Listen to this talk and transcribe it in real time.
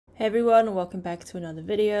Hey everyone, welcome back to another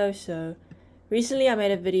video. So recently I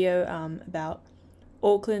made a video about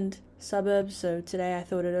Auckland Suburb, so today I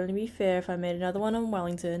thought it'd only be fair if I made another one on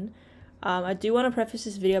Wellington. I do want to preface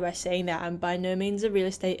this video by saying that I'm by no means a real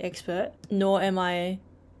estate expert, nor am I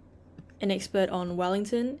an expert on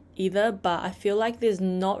Wellington either, but I feel like there's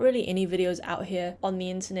not really any videos out here on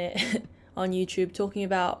the internet on YouTube talking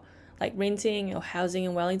about like renting or housing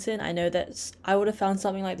in Wellington. I know that I would have found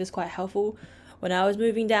something like this quite helpful when I was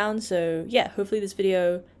moving down, so yeah, hopefully this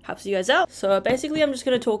video helps you guys out. So basically I'm just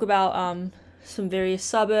going to talk about some various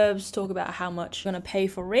suburbs, talk about how much I'm going to pay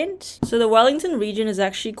for rent. So the Wellington region is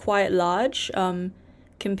actually quite large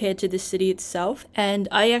compared to the city itself, and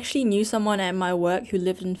I actually knew someone at my work who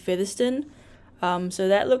lived in Featherston, so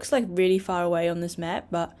that looks like really far away on this map,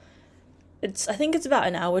 but I think it's about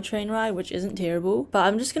an hour train ride, which isn't terrible. But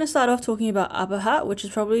I'm just going to start off talking about Upper Hutt, which is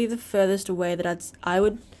probably the furthest away that I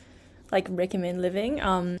would like recommend living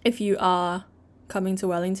if you are coming to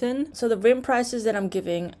Wellington. So the rent prices that I'm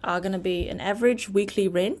giving are going to be an average weekly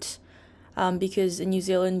rent, because in New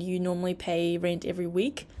Zealand you normally pay rent every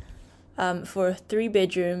week for a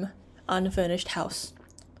 3-bedroom unfurnished house.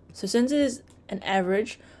 So since it is an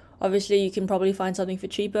average, obviously you can probably find something for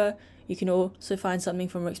cheaper, you can also find something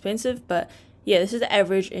for more expensive, but yeah, this is the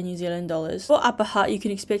average in New Zealand dollars. For Upper Hutt you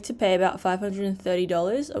can expect to pay about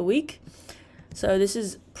 $530 a week. So this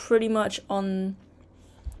is pretty much on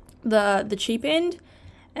the cheap end,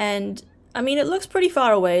 and I mean it looks pretty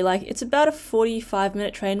far away. Like it's about a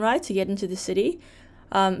 45-minute train ride to get into the city.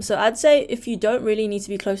 So I'd say if you don't really need to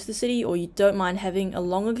be close to the city, or you don't mind having a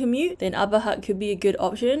longer commute, then Upper Hutt could be a good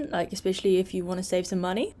option, like especially if you want to save some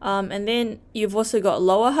money. And then you've also got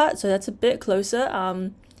Lower Hutt, so that's a bit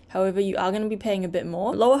closer. However, you are going to be paying a bit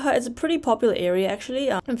more. Lower Hutt is a pretty popular area actually.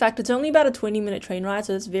 In fact, it's only about a 20-minute train ride,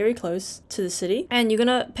 so it's very close to the city. And you're going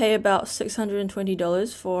to pay about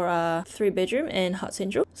 $620 for a 3-bedroom in Hutt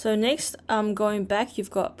Central. So next, going back,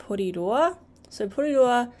 you've got Porirua. So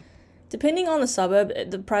Porirua, depending on the suburb,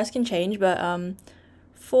 the price can change, but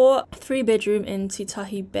for a 3-bedroom in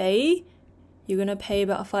Titahi Bay, you're going to pay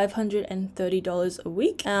about $530 a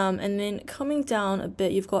week. And then coming down a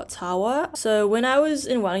bit, you've got Tawa. So when I was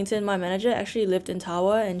in Wellington, my manager actually lived in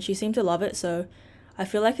Tawa and she seemed to love it. So I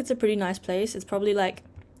feel like it's a pretty nice place. It's probably like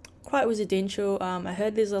quite residential. I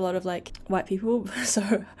heard there's a lot of like white people,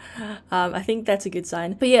 so I think that's a good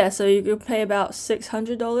sign. But yeah, so you'll pay about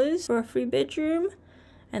 $600 for a 3-bedroom.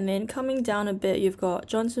 And then coming down a bit, you've got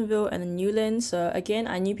Johnsonville and then Newlands. So again,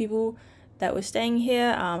 I knew people that were staying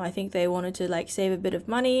here. I think they wanted to like save a bit of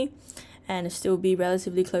money and still be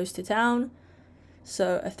relatively close to town.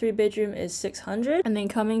 So a 3-bedroom is $600. And then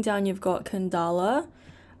coming down, you've got Kandala.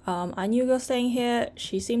 I knew a girl staying here.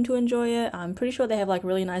 She seemed to enjoy it. I'm pretty sure they have like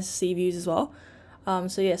really nice sea views as well.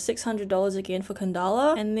 So yeah, $600 again for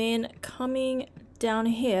Kandala. And then coming down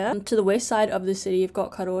here to the west side of the city, you've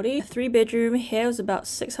got Karori. A 3-bedroom here was about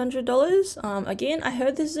 $600. Again, I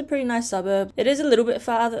heard this is a pretty nice suburb. It is a little bit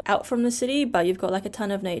farther out from the city, but you've got like a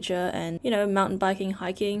ton of nature and, you know, mountain biking,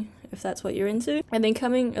 hiking, if that's what you're into. And then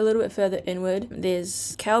coming a little bit further inward,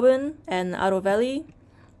 there's Calvin and the Aro Valley.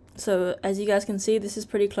 So as you guys can see, this is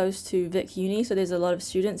pretty close to Vic Uni, so there's a lot of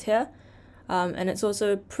students here. And it's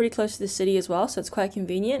also pretty close to the city as well, so it's quite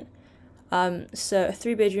convenient. So a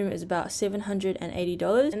 3-bedroom is about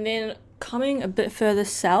 $780. And then coming a bit further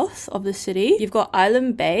south of the city, you've got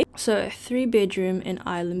Island Bay. So a 3-bedroom in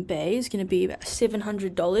Island Bay is going to be about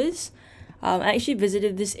 $700. I actually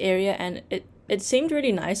visited this area and it seemed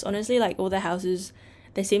really nice, honestly. Like all the houses,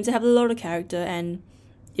 they seem to have a lot of character, and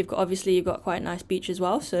you've got quite a nice beach as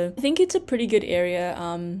well. So I think it's a pretty good area.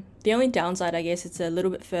 The only downside, I guess, it's a little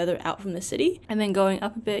bit further out from the city. And then going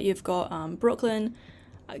up a bit, you've got Brooklyn.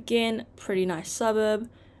 Again, pretty nice suburb,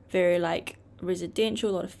 very like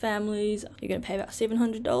residential, a lot of families. You're going to pay about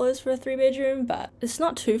 $700 for a 3-bedroom, but it's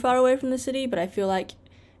not too far away from the city. But I feel like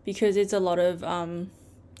because it's a lot of,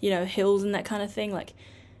 you know, hills and that kind of thing, like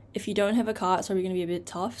if you don't have a car, it's probably going to be a bit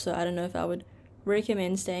tough. So I don't know if I would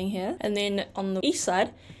recommend staying here. And then on the east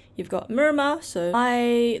side, you've got Miramar. So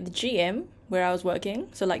the GM where I was working,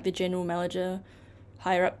 so like the general manager,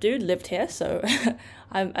 higher up dude, lived here, so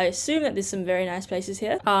I assume that there's some very nice places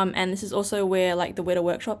here. And this is also where like the Weta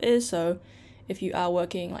workshop is, so if you are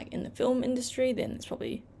working like in the film industry, then it's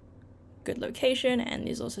probably a good location. And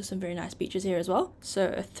there's also some very nice beaches here as well. So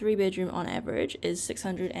a 3-bedroom on average is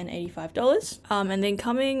 $685. And then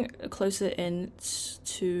coming closer in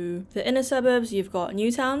to the inner suburbs, you've got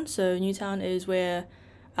Newtown. So Newtown is where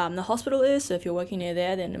the hospital is, so if you're working near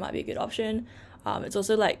there, then it might be a good option. It's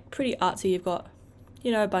also like pretty artsy. You've got,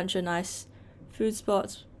 you know, a bunch of nice food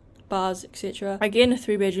spots, bars, etc. Again, a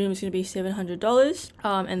 3-bedroom is going to be $700.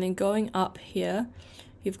 And then going up here,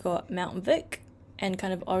 you've got Mount Vic and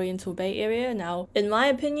kind of Oriental Bay area. Now, in my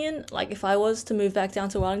opinion, like if I was to move back down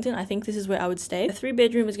to Wellington, I think this is where I would stay. A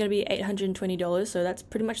 3-bedroom is going to be $820, so that's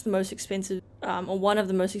pretty much the most expensive, or one of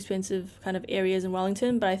the most expensive kind of areas in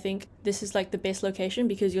Wellington, but I think this is like the best location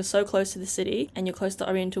because you're so close to the city and you're close to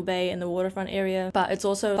Oriental Bay and the waterfront area, but it's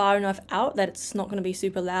also far enough out that it's not going to be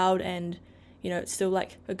super loud, and you know, it's still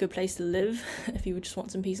like a good place to live if you just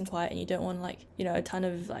want some peace and quiet and you don't want like, you know, a ton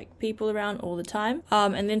of like people around all the time.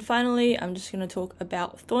 And then finally, I'm just going to talk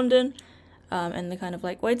about Thorndon and the kind of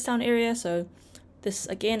like Wadestown area. So this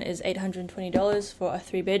again is $820 for a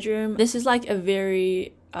 3-bedroom. This is like a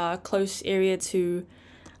very close area to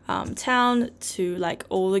town, to like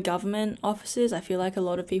all the government offices. I feel like a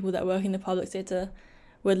lot of people that work in the public sector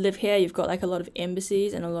would live here. You've got like a lot of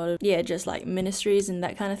embassies and a lot of, yeah, just like ministries and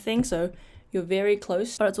that kind of thing. So you're very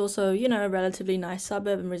close, but it's also, you know, a relatively nice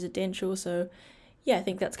suburb and residential. So yeah, I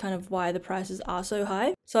think that's kind of why the prices are so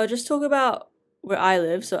high. So I'll just talk about where I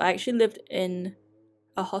live. So I actually lived in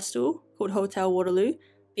a hostel called Hotel Waterloo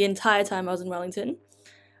the entire time I was in Wellington.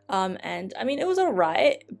 And I mean, it was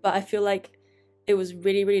alright, but I feel like it was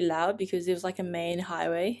really, really loud because there was like a main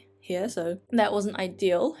highway here. So that wasn't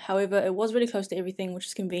ideal. However, it was really close to everything, which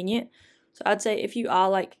is convenient. So I'd say if you are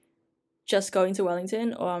like just going to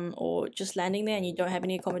Wellington or just landing there and you don't have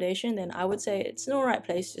any accommodation, then I would say it's an alright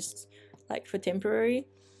place just like for temporary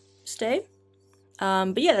stay.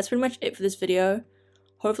 But yeah, that's pretty much it for this video.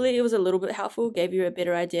 Hopefully it was a little bit helpful, gave you a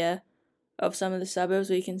better idea of some of the suburbs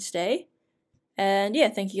where you can stay. And yeah,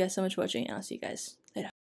 thank you guys so much for watching, and I'll see you guys